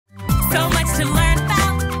So much to learn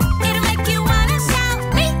about. It'll make you wanna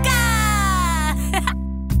shout, Meekah!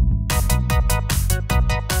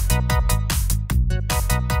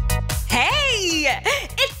 Hey,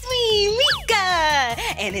 it's me, Meekah,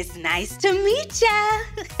 and it's nice to meet ya.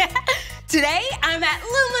 Today, I'm at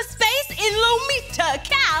Luma Space in Lomita,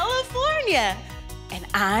 California, and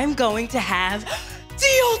I'm going to have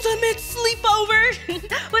the ultimate sleepover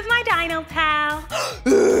with my dino pal.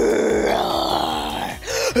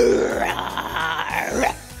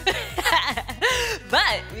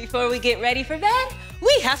 But before we get ready for bed,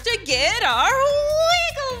 we have to get our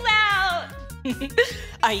wiggles out.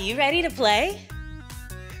 Are you ready to play?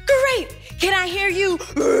 Great! Can I hear you?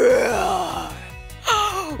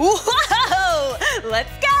 Whoa!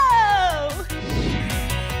 Let's go!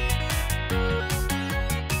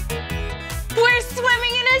 We're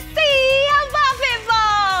swimming in a sea of Buffet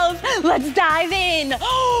balls! Let's dive in!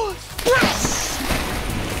 Oh, splash!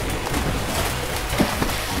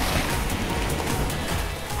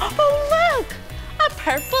 Oh, look! A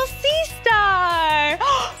purple sea star!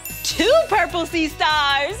 2 purple sea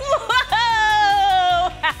stars! Whoa!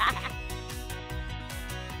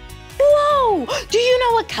 Whoa! Do you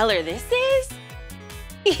know what color this is?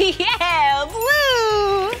 Yeah,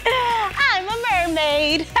 blue! I'm a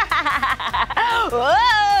mermaid!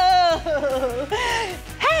 Whoa!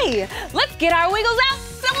 Hey, let's get our wiggles out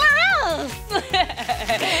somewhere else!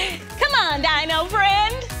 Come on, dino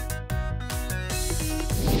friend!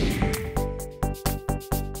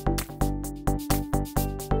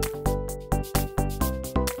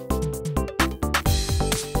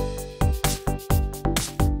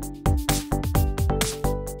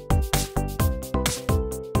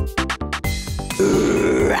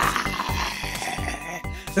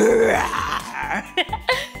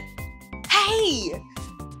 Hey,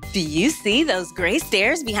 do you see those gray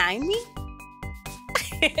stairs behind me?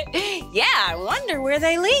 Yeah, I wonder where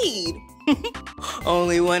they lead.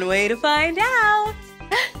 Only one way to find out.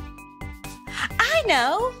 I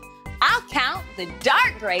know. I'll count the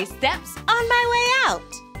dark gray steps on my way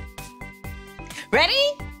out.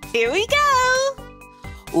 Ready? Here we go.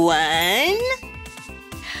 1,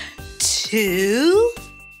 2,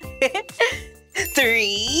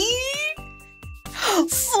 3, 4,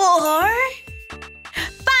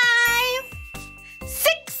 5,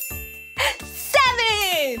 6,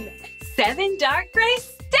 7. 7 dark gray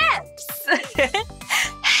steps.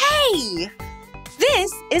 Hey,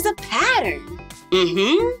 this is a pattern.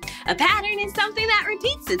 A pattern is something that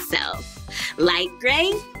repeats itself. Light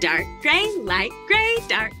gray, dark gray, light gray,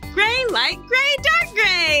 dark gray, light gray, dark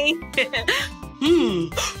gray.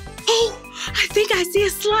 Oh, I think I see a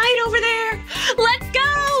slide over there. Let's go.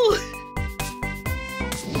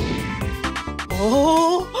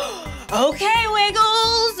 Oh, okay,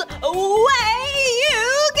 Wiggles. Away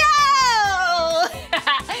you go.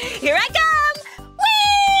 Here I come.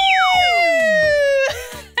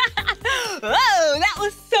 Woo! Whoa, that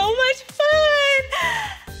was so much fun.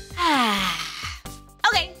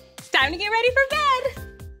 Okay, time to get ready for bed.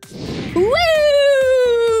 Woo!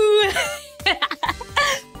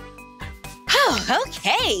 Oh,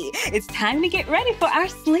 okay, it's time to get ready for our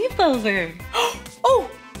sleepover. Oh,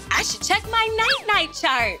 I should check my night-night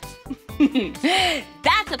chart.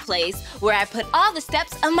 That's a place where I put all the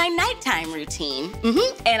steps of my nighttime routine.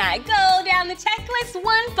 And I go down the checklist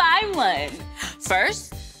one by one.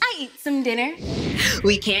 First, I eat some dinner.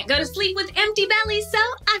 We can't go to sleep with empty bellies, so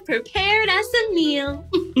I prepared us a meal.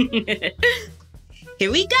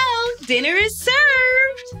 Here we go, dinner is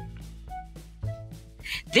served.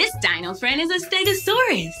 This dino friend is a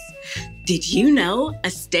stegosaurus. Did you know a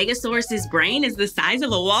stegosaurus's brain is the size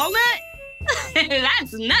of a walnut?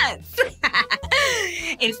 That's nuts.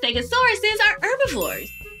 And stegosauruses are herbivores.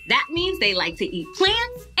 That means they like to eat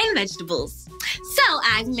plants and vegetables. So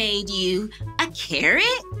I've made you a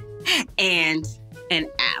carrot and an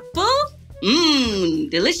apple.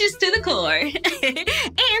 Delicious to the core.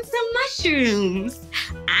 And some mushrooms.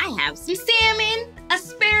 I have some salmon,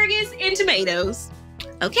 asparagus, and tomatoes.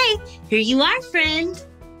 Okay, here you are, friend.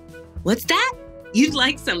 What's that? You'd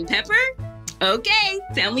like some pepper? Okay,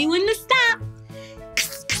 tell me when to stop.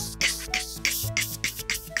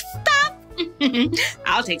 Stop.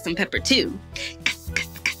 I'll take some pepper too.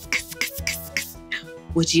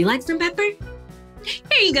 Would you like some pepper?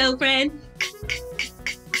 Here you go, friend.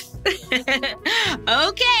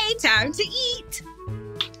 Okay, time to eat.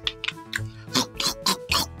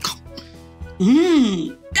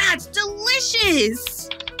 That's delicious.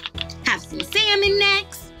 Have some salmon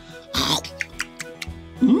next.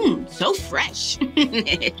 So fresh.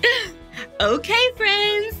 Okay,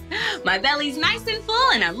 friends. My belly's nice and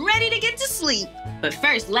full and I'm ready to get to sleep. But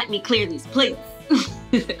first, let me clear these plates.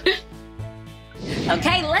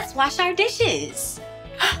 Okay, let's wash our dishes.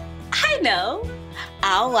 I know.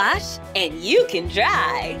 I'll wash and you can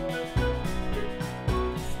dry.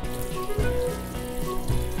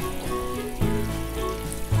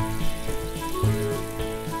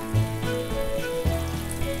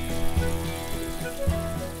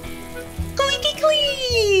 Squeaky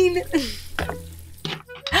clean!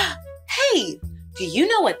 Hey, do you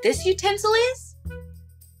know what this utensil is?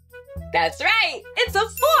 That's right, it's a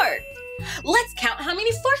fork. Let's count how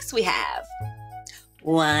many forks we have.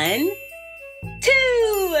 1, 2.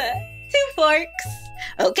 2 forks.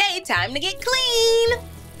 Okay, time to get clean.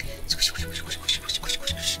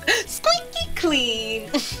 Squeaky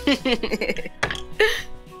clean.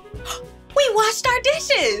 We washed our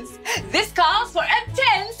dishes. This calls for a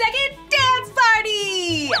 10-second dance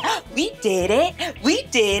party. We did it. We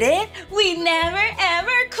did it. We never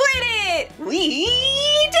ever quit it. We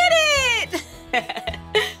did it.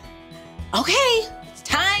 Okay, it's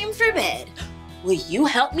time for bed. Will you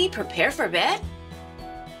help me prepare for bed?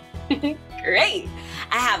 Great.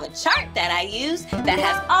 I have a chart that I use that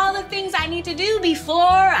has all the things I need to do before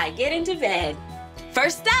I get into bed.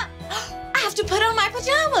 First up, I have to put on my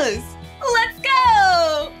pajamas. Let's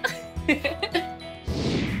go!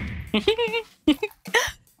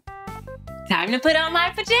 Time to put on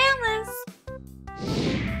my pajamas.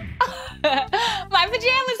 My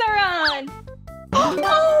pajamas are on.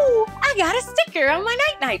 Oh, I got a sticker on my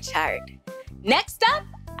night-night chart. Next up,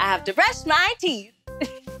 I have to brush my teeth.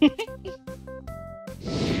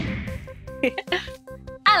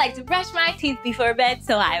 I like to brush my teeth before bed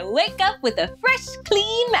so I wake up with a fresh,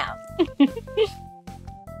 clean mouth.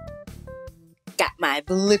 Got my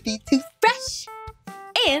Blippi toothbrush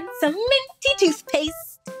and some minty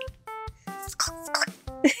toothpaste.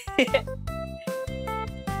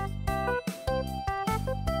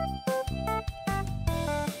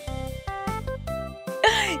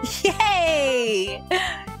 Yay!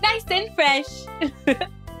 Nice and fresh.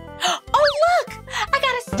 Oh, look! I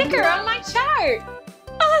got a sticker on my chart.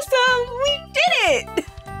 Awesome! We did it!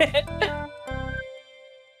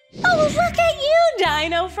 Oh, look at you,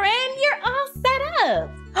 Dino friend. You're all set up.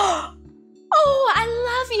 Oh, I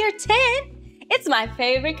love your tent. It's my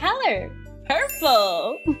favorite color,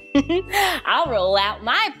 purple. I'll roll out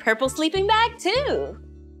my purple sleeping bag, too.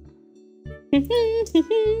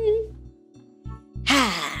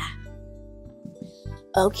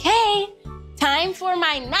 Okay, time for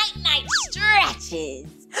my night-night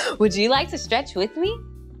stretches. Would you like to stretch with me?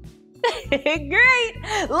 Great!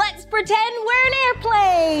 Let's pretend we're an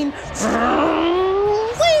airplane.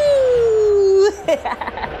 Woo!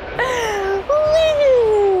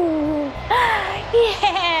 Woo!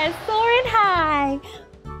 Yeah, soaring high.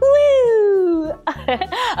 Woo!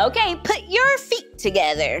 Okay, put your feet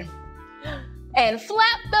together and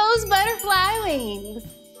flap those butterfly wings.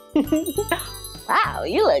 Wow,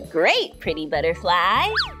 you look great, pretty butterfly.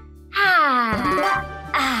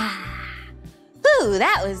 Ooh,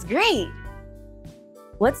 that was great.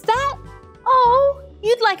 What's that? Oh,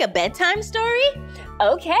 you'd like a bedtime story?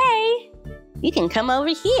 Okay, you can come over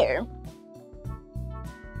here.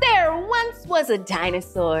 There once was a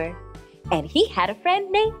dinosaur, and he had a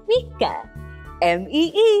friend named Meekah.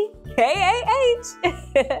 M-E-E-K-A-H.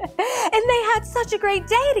 And they had such a great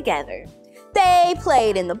day together. They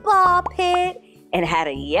played in the ball pit and had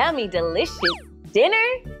a yummy, delicious dinner.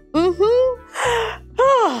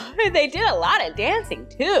 Oh, they did a lot of dancing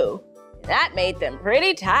too. That made them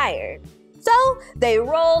pretty tired. So they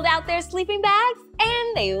rolled out their sleeping bags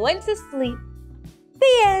and they went to sleep.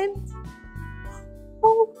 The end.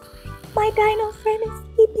 Oh, my dino friend is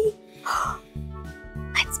sleepy.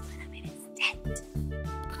 Let's put him in his tent.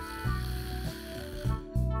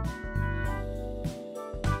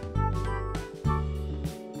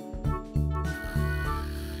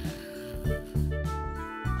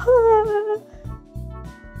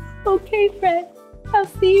 Okay, friend. I'll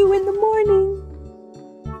see you in the morning.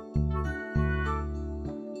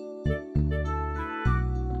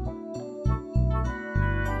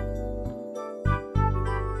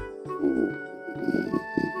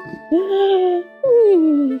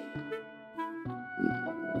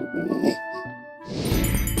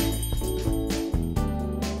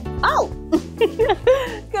 Oh!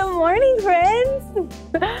 Good morning, friends.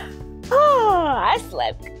 Oh, I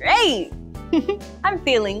slept great. I'm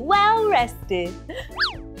feeling well rested.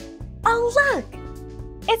 Oh, look!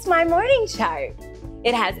 It's my morning chart.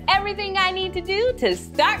 It has everything I need to do to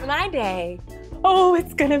start my day. Oh,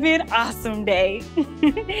 it's gonna be an awesome day.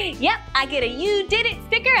 Yep, I get a You Did It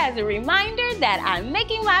sticker as a reminder that I'm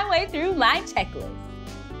making my way through my checklist.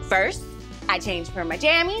 First, I change from my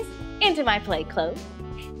jammies into my play clothes.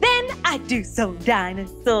 Then I do some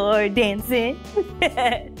dinosaur dancing.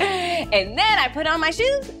 And then I put on my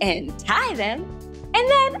shoes and tie them.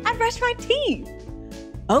 And then I brush my teeth.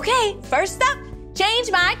 Okay, first up,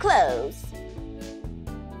 change my clothes.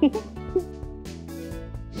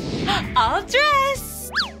 All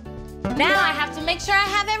dressed. Now I have to make sure I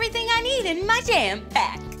have everything I need in my jam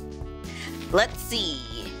pack. Let's see.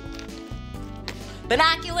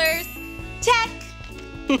 Binoculars, check.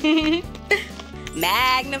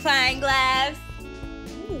 Magnifying glass,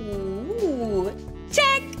 ooh,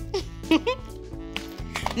 check.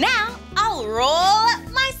 Now I'll roll up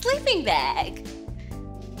my sleeping bag.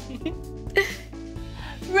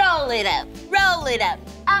 Roll it up,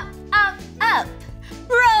 up, up, up.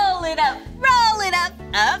 Roll it up,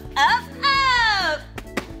 up, up, up.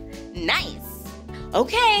 Nice.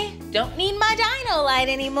 Okay, don't need my dino light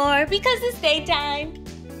anymore because it's daytime.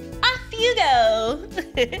 Off you go.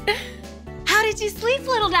 How did you sleep,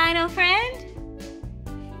 little dino friend?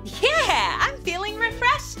 Yeah, I'm feeling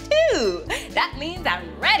refreshed too. That means I'm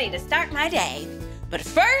ready to start my day. But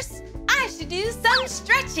first, I should do some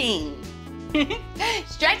stretching.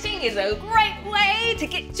 Stretching is a great way to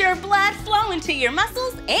get your blood flowing to your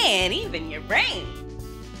muscles and even your brain.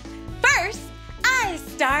 First, I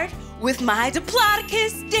start with my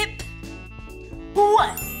diplodocus dip.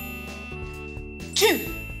 1, 2,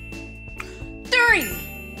 3.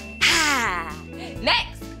 Ha!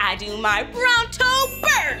 Next, I do my Bronto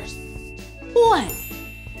burst. 1,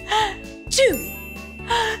 2,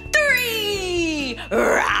 3.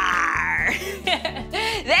 Roar!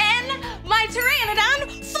 Then my pteranodon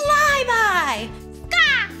flyby. Ska,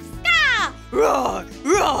 ska, roar,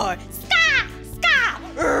 roar, ska, ska,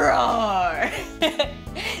 roar.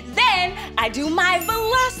 Then I do my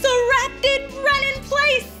velociraptor run in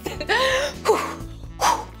place.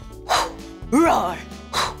 Roar.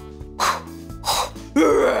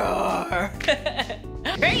 Roar.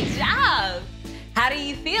 Great job. How do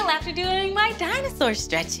you feel after doing my dinosaur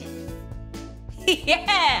stretches?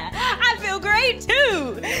 Yeah, I feel great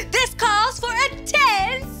too. This calls for a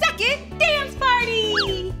 10-second dance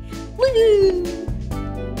party. Woo!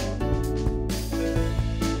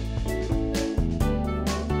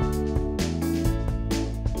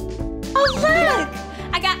 Oh, look!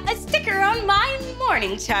 I got a sticker on my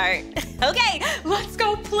morning chart. Okay, let's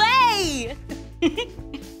go play. Woo!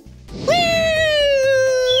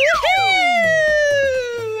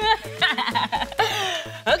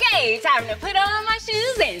 Okay, time to put on my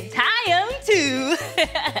shoes and tie them too.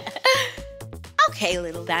 Okay,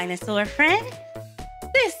 little dinosaur friend.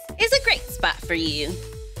 This is a great spot for you.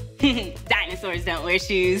 Dinosaurs don't wear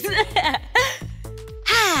shoes.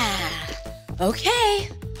 Okay.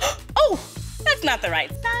 Oh, that's not the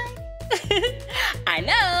right side. I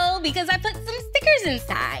know, because I put some stickers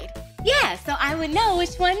inside. Yeah, so I would know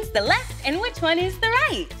which one's the left and which one is the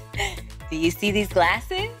right. Do you see these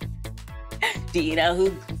glasses? Do you know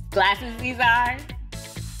whose glasses these are?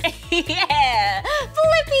 Yeah,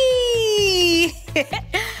 Blippi!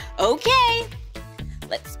 Okay,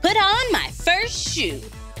 let's put on my first shoe.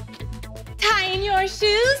 Tying your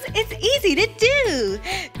shoes, it's easy to do.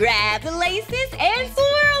 Grab the laces and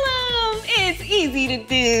swirl them. It's easy to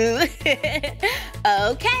do.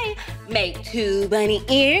 Okay, make 2 bunny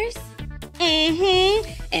ears.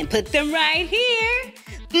 And put them right here.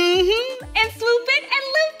 And swoop it and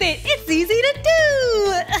loop it. It's easy to do.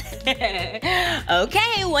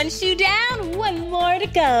 Okay, 1 shoe down, 1 more to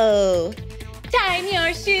go. Tying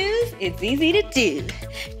your shoes, it's easy to do.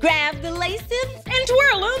 Grab the laces and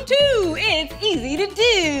twirl them too. It's easy to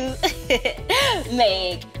do.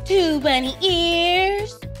 Make 2 bunny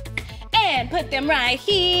ears and put them right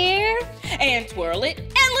here. And twirl it and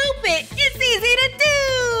loop it. It's easy to do.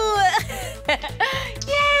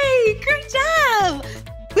 Yay, great job.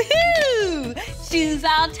 Woohoo! Shoes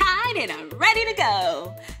all tied and I'm ready to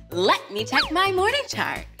go. Let me check my morning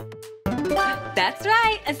chart. That's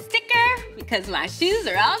right, a sticker, because my shoes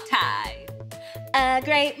are all tied. A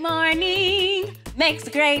great morning makes a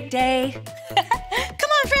great day.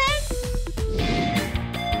 Come on, friends.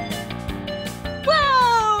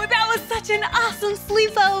 Whoa, that was such an awesome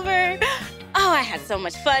sleepover. Oh, I had so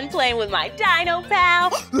much fun playing with my dino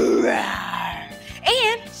pal.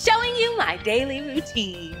 And showing you my daily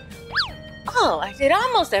routine. Oh, I did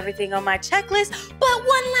almost everything on my checklist, but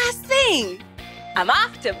one last thing. I'm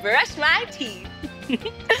off to brush my teeth.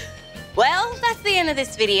 Well, that's the end of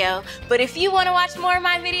this video. But if you want to watch more of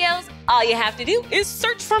my videos, all you have to do is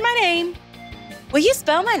search for my name. Will you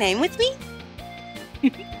spell my name with me?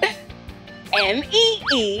 Meekah.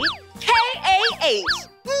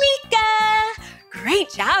 Meekah. Great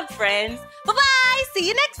job, friends. Bye-bye. See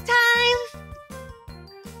you next time.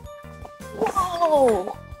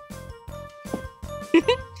 Whoa.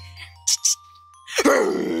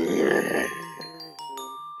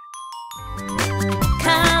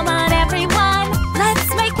 Come on, everyone,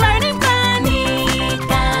 let's make learning fun.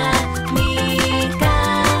 Meekah,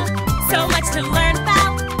 Meekah, so much to learn.